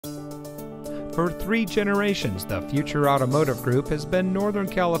For 3 generations, the Future Automotive Group has been Northern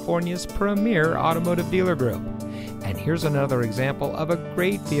California's premier automotive dealer group. And here's another example of a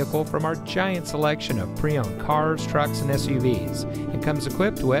great vehicle from our giant selection of pre-owned cars, trucks, and SUVs. It comes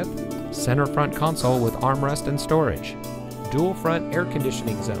equipped with center front console with armrest and storage, dual front air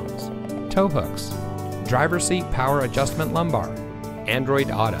conditioning zones, tow hooks, driver's seat power adjustment lumbar,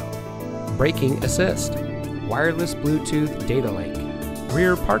 Android Auto, braking assist, wireless Bluetooth data link,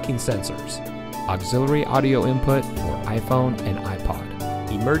 rear parking sensors, auxiliary audio input for iPhone and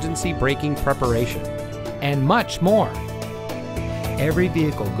iPod, emergency braking preparation, and much more. Every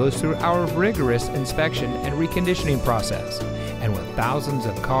vehicle goes through our rigorous inspection and reconditioning process. And with thousands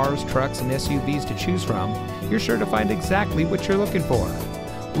of cars, trucks, and SUVs to choose from, you're sure to find exactly what you're looking for.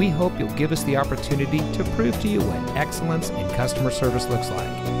 We hope you'll give us the opportunity to prove to you what excellence in customer service looks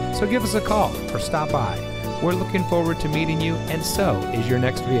like. So give us a call or stop by. We're looking forward to meeting you, and so is your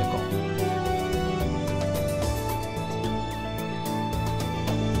next vehicle.